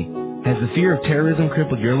CD. Has the fear of terrorism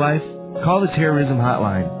crippled your life? Call the Terrorism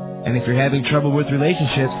Hotline. And if you're having trouble with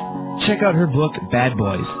relationships, check out her book, Bad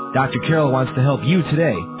Boys. Dr. Carol wants to help you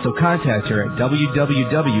today, so contact her at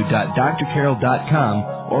www.drcarol.com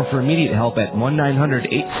or for immediate help at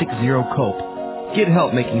 1-900-860-COPE. Get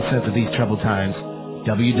help making sense of these troubled times.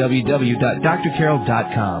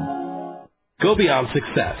 www.drcarol.com. Go beyond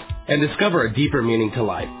success and discover a deeper meaning to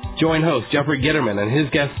life. Join host Jeffrey Gitterman and his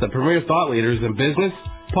guests, the premier thought leaders in business,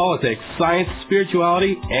 politics, science,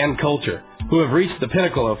 spirituality, and culture, who have reached the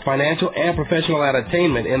pinnacle of financial and professional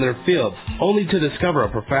attainment in their fields, only to discover a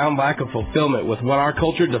profound lack of fulfillment with what our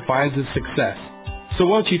culture defines as success. So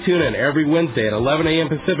won't you tune in every Wednesday at 11 a.m.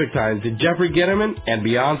 Pacific Time to Jeffrey Gitterman and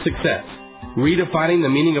Beyond Success, redefining the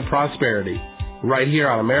meaning of prosperity, right here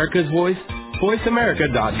on America's Voice,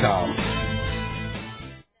 VoiceAmerica.com.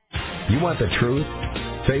 You want the truth?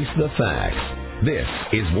 Face the facts. This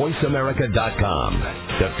is VoiceAmerica.com.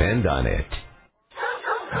 Depend on it.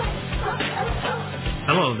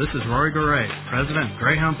 Hello, this is Rory Garay, President of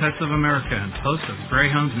Greyhound Pets of America and host of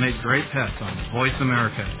Greyhounds Make Great Pets on Voice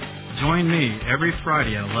America. Join me every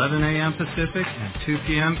Friday at 11 a.m. Pacific and 2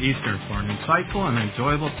 p.m. Eastern for an insightful and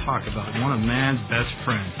enjoyable talk about one of man's best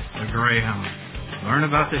friends, the Greyhound. Learn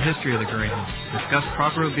about the history of the Greyhound, discuss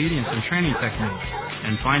proper obedience and training techniques,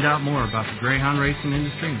 and find out more about the Greyhound racing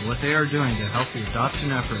industry and what they are doing to help the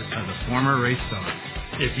adoption effort of the former race dog.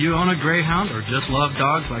 If you own a Greyhound or just love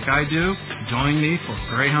dogs like I do, join me for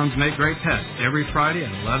Greyhounds Make Great Pets every Friday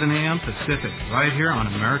at 11 a.m. Pacific, right here on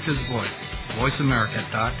America's Voice,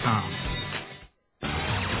 voiceamerica.com.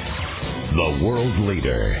 The world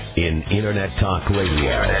leader in Internet Talk Radio.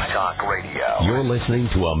 Internet Talk Radio. You're listening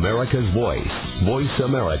to America's Voice,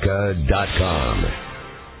 voiceamerica.com.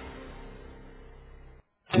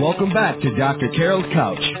 Welcome back to Dr. Carol's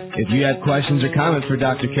Couch. If you have questions or comments for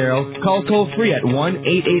Dr. Carol, call toll-free at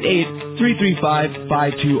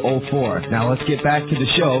 1-888-335-5204. Now let's get back to the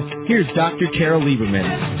show. Here's Dr. Carol Lieberman.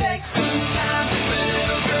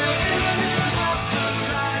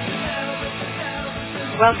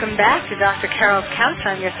 Welcome back to Dr. Carol's Couch.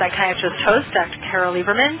 I'm your psychiatrist host, Dr. Carol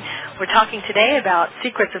Lieberman. We're talking today about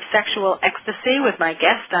secrets of sexual ecstasy with my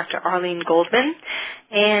guest, Dr. Arlene Goldman.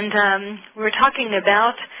 And we're talking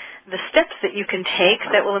about the steps that you can take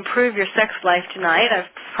that will improve your sex life tonight. I've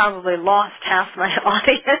probably lost half my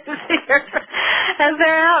audience here as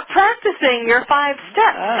they're out practicing your 5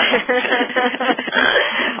 steps.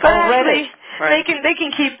 But already. Right. They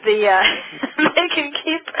can keep the they can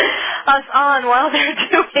keep us on while they're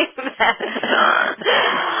doing that.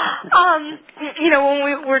 When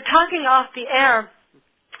we were talking off the air,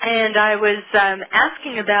 and I was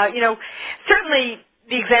asking about, certainly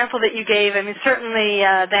the example that you gave. I mean, certainly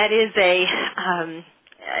that is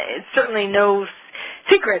it's certainly no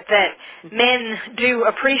secret that men do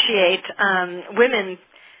appreciate women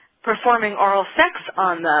performing oral sex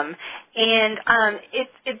on them, and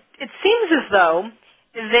it seems as though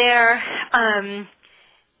there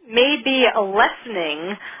may be a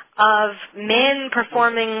lessening of men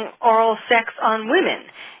performing oral sex on women,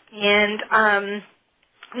 and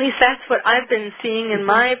at least that's what I've been seeing in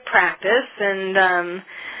my practice, and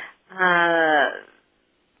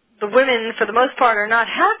the women, for the most part, are not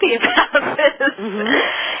happy about this.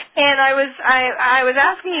 And I was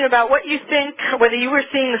asking you about what you think, whether you were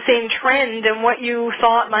seeing the same trend and what you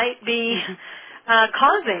thought might be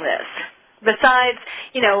causing this. Besides,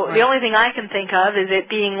 the only thing I can think of is it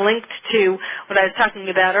being linked to what I was talking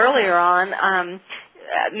about earlier on,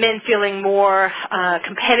 men feeling more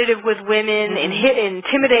competitive with women,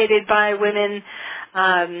 intimidated by women,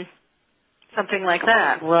 something like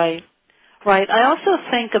that. Right. Right. I also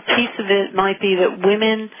think a piece of it might be that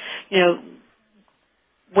women,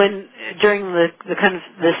 when during the kind of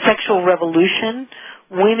the sexual revolution,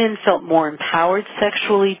 women felt more empowered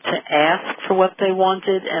sexually to ask for what they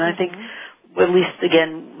wanted, and I think, at least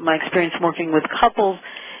again, my experience working with couples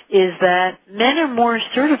is that men are more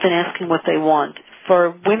assertive in asking what they want. For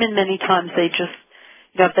women, many times they just,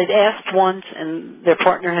 if they've asked once and their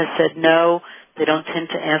partner has said no, they don't tend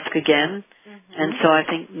to ask again. And so I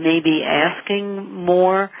think maybe asking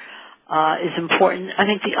more is important. I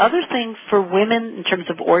think the other thing for women in terms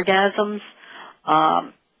of orgasms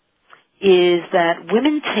is that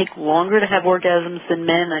women take longer to have orgasms than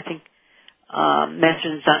men. I think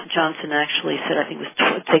Master Johnson actually said, I think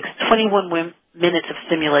it takes 21 minutes of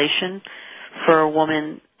stimulation for a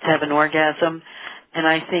woman to have an orgasm. And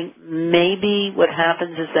I think maybe what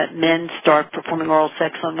happens is that men start performing oral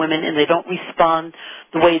sex on women and they don't respond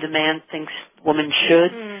the way the man thinks women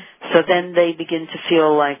should. So then they begin to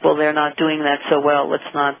feel like, well, they're not doing that so well. Let's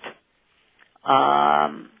not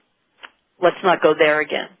go there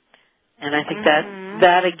again. And I think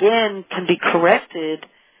that again can be corrected,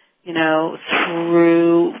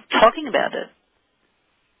 through talking about it.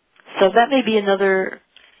 So that may be another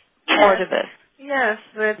part of it. Yes,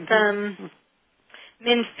 that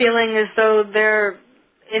men feeling as though they're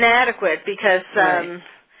inadequate because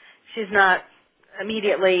she's not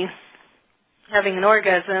immediately having an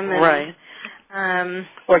orgasm. And,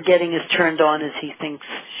 or getting as turned on as he thinks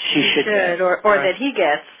she should get. Or that he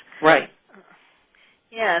gets. Right.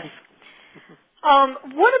 Yes.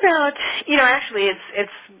 What about, actually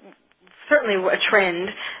it's certainly a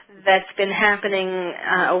trend that's been happening,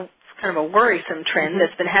 kind of a worrisome trend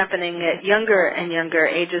that's been happening at younger and younger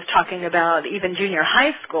ages, talking about even junior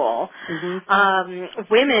high school.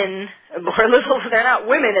 Women, or little, they're not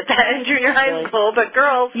women at that in junior high school, but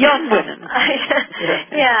girls. Young women.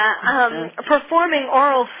 Performing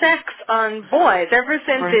oral sex on boys. Ever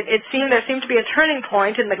since there seemed to be a turning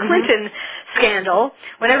point in the Clinton scandal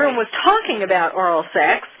when everyone was talking about oral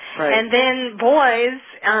sex. Right. And then boys,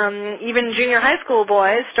 even junior high school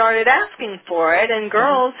boys, started asking for it, and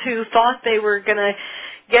girls who thought they were going to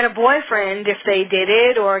get a boyfriend if they did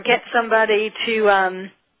it, or get somebody to,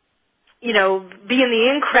 be in the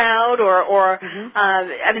in crowd, or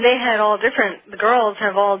they had the girls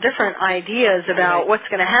have all different ideas about what's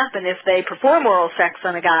going to happen if they perform oral sex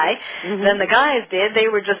on a guy than the guys did. They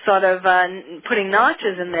were just sort of putting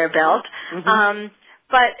notches in their belt.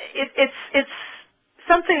 But it's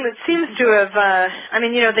something that seems to have,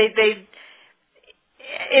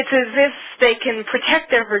 it's as if they can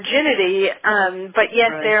protect their virginity, but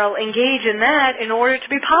yet they'll engage in that in order to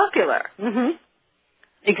be popular.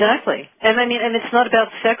 Exactly. And and it's not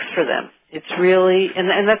about sex for them. It's really,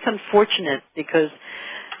 and that's unfortunate, because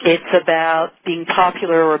it's about being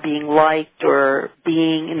popular or being liked or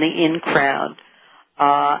being in the in crowd.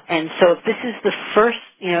 And so if this is the first,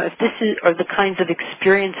 if this are the kinds of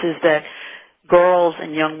experiences that girls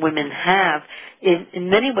and young women have, in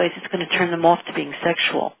many ways it's going to turn them off to being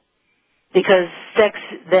sexual, because sex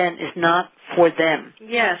then is not for them.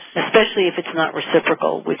 Yes. Especially if it's not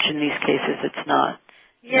reciprocal, which in these cases it's not.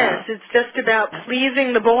 Yes, it's just about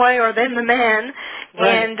pleasing the boy or then the man,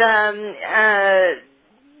 and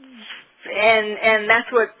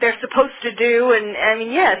that's what they're supposed to do. And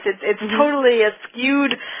it's totally a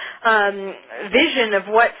skewed vision of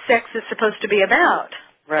what sex is supposed to be about.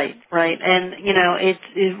 Right. And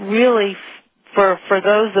it really, for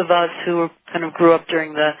those of us who kind of grew up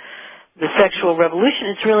during the sexual revolution,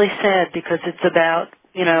 it's really sad, because it's about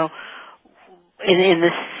in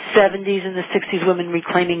the 70s and the 60s, women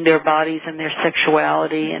reclaiming their bodies and their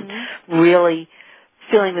sexuality, and really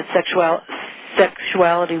feeling that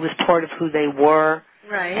sexuality was part of who they were,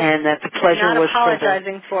 and that the pleasure was not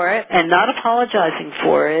apologizing for it, and not apologizing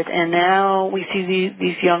for it. And now we see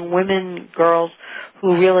these young women, girls,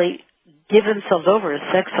 who really give themselves over as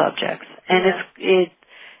sex objects, and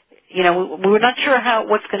we're not sure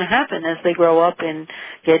what's going to happen as they grow up and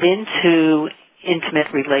get into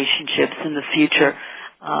intimate relationships in the future.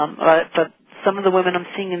 But some of the women I'm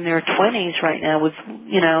seeing in their 20s right now with,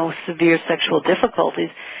 severe sexual difficulties,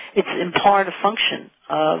 it's in part a function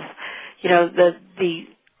of, the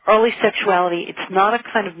early sexuality. It's not a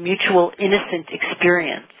kind of mutual innocent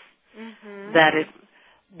experience that it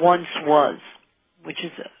once was, which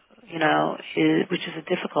is a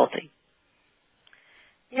difficulty.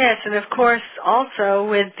 Yes, and of course also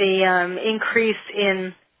with the increase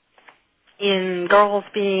in girls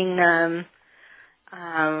being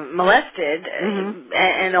molested,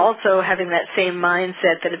 and also having that same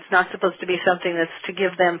mindset that it's not supposed to be something that's to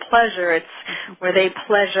give them pleasure, it's where they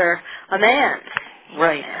pleasure a man.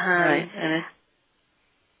 Right.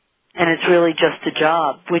 And it's really just a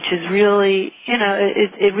job, which is really,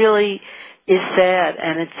 it really is sad,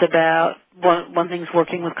 and it's about, one thing's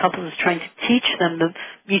working with couples is trying to teach them the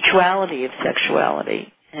mutuality of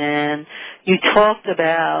sexuality. And you talked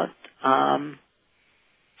about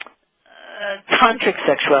tantric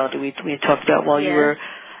sexuality we talked about while you were,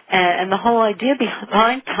 and the whole idea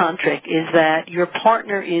behind tantric is that your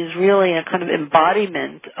partner is really a kind of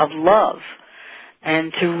embodiment of love,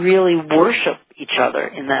 and to really worship each other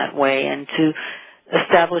in that way, and to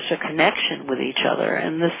establish a connection with each other.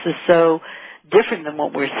 And this is so different than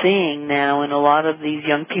what we're seeing now in a lot of these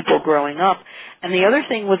young people growing up. And the other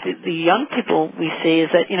thing with the young people we see is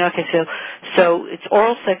that, so it's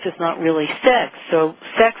oral sex is not really sex. So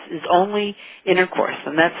sex is only intercourse,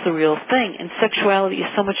 and that's the real thing. And sexuality is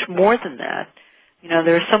so much more than that.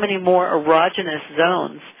 There are so many more erogenous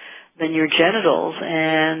zones than your genitals,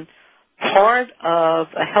 and part of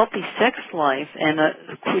a healthy sex life and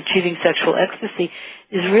achieving sexual ecstasy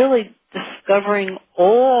is really discovering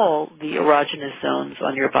all the erogenous zones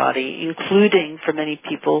on your body, including, for many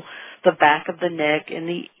people, the back of the neck and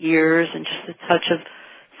the ears, and just a touch of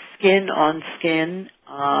skin on skin,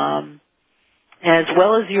 as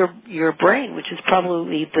well as your brain, which is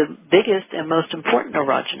probably the biggest and most important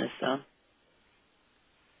erogenous zone.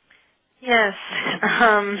 Yes.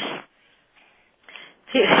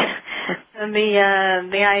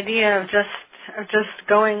 The idea of just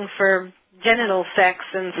going for genital sex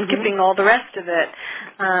and skipping all the rest of it,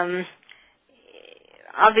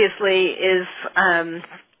 obviously is,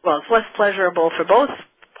 it's less pleasurable for both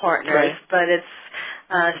partners, but it's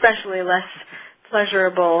especially less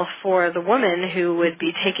pleasurable for the woman who would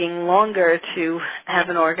be taking longer to have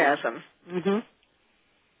an orgasm.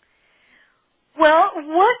 Well,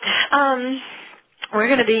 we're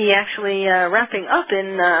going to be actually wrapping up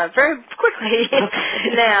in very quickly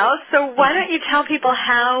now, so why don't you tell people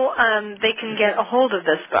how they can get a hold of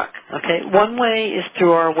this book? Okay, one way is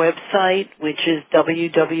through our website, which is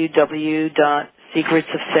www.sexuality,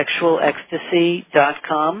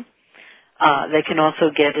 secretsofsexualecstasy.com. They can also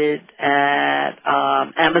get it at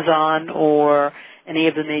Amazon or any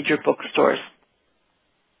of the major bookstores.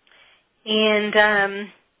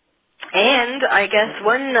 And I guess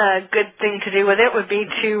one good thing to do with it would be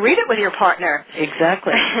to read it with your partner.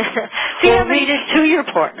 Exactly. Read it to your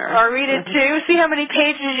partner. Or read it to. See how many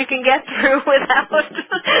pages you can get through without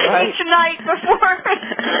each night before.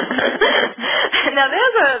 Now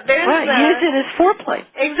there's use it as foreplay.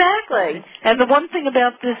 Exactly. And the one thing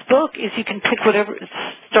about this book is you can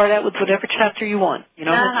start out with whatever chapter you want. You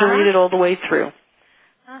don't have to read it all the way through.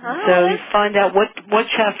 So you find out what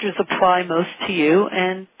chapters apply most to you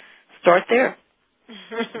and start there.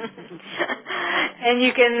 And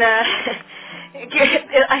you can give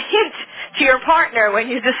a hint to your partner when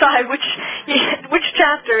you decide which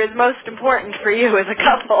chapter is most important for you as a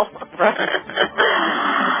couple.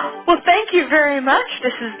 Well, thank you very much.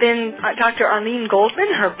 This has been Dr. Arlene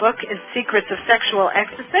Goldman. Her book is Secrets of Sexual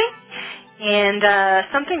Ecstasy, and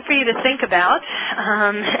something for you to think about.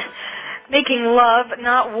 Making love,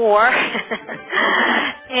 not war,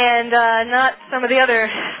 and not some of the other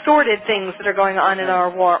sordid things that are going on in our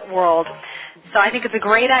world. So I think it's a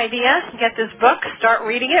great idea. Get this book, start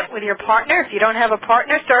reading it with your partner. If you don't have a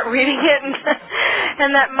partner, start reading it,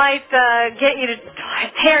 and that might get you to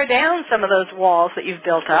tear down some of those walls that you've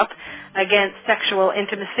built up against sexual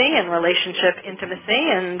intimacy and relationship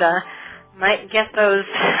intimacy, and might get those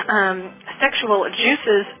sexual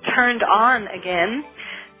juices turned on again,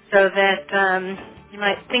 so that you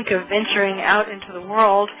might think of venturing out into the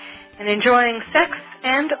world and enjoying sex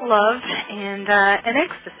and love and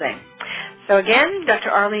ecstasy. So again, Dr.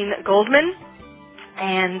 Arlene Goldman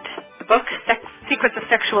and the book Secrets of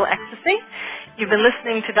Sexual Ecstasy. You've been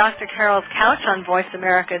listening to Dr. Carol's Couch on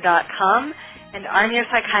VoiceAmerica.com, and I'm your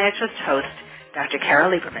psychiatrist host, Dr.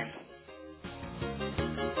 Carol Lieberman.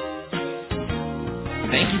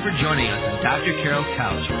 Thank you for joining us on Dr. Carol's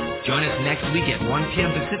Couch. Join us next week at 1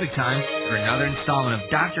 p.m. Pacific Time for another installment of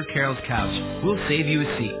Dr. Carol's Couch. We'll save you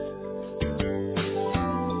a seat.